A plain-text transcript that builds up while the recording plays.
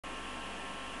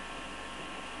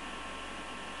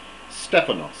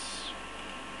Stephanos.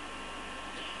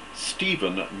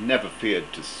 Stephen never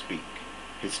feared to speak.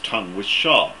 His tongue was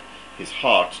sharp, his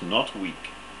heart not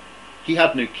weak. He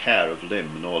had no care of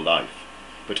limb nor life,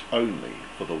 but only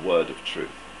for the word of truth,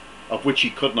 of which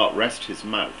he could not rest his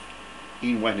mouth,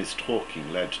 e'en when his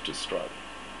talking led to strife.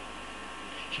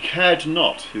 He cared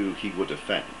not who he would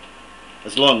offend,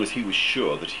 as long as he was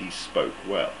sure that he spoke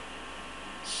well.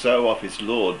 So of his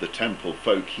Lord the temple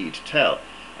folk he'd tell,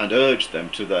 and urge them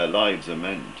to their lives'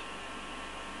 amend.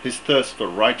 His thirst for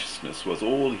righteousness was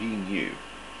all he knew.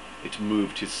 It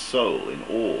moved his soul in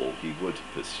all he would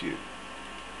pursue.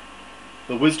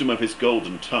 The wisdom of his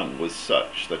golden tongue was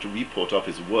such that a report of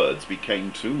his words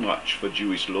became too much for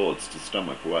Jewish lords to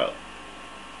stomach well,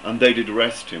 and they did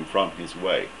wrest him from his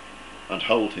way, and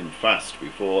hold him fast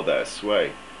before their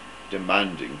sway,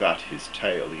 demanding that his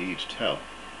tale he'd tell.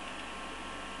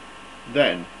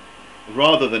 Then,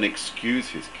 rather than excuse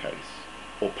his case,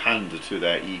 or pander to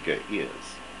their eager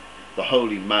ears, the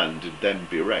holy man did them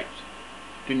berate,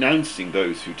 denouncing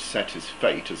those who'd set his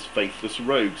fate as faithless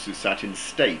rogues who sat in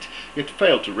state, yet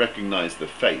failed to recognize the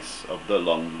face of the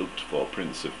long-looked-for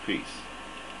Prince of Peace.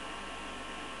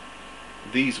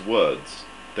 These words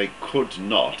they could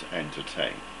not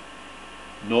entertain,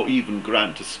 nor even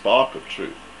grant a spark of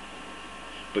truth,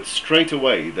 but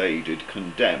straightway they did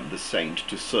condemn the saint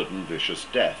to sudden vicious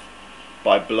death,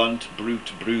 by blunt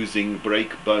brute bruising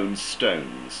break-bone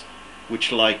stones,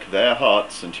 which like their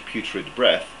hearts and putrid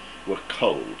breath were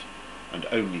cold, and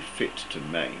only fit to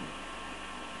maim.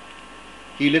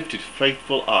 He lifted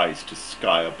faithful eyes to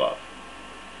sky above,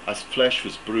 as flesh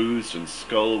was bruised and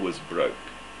skull was broke,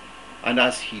 and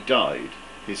as he died,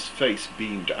 his face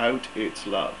beamed out its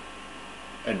love,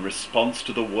 in response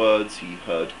to the words he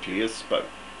heard clear spoke.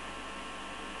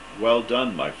 Well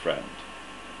done, my friend,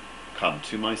 come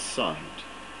to my side,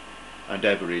 and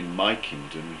ever in my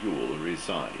kingdom you'll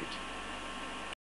reside.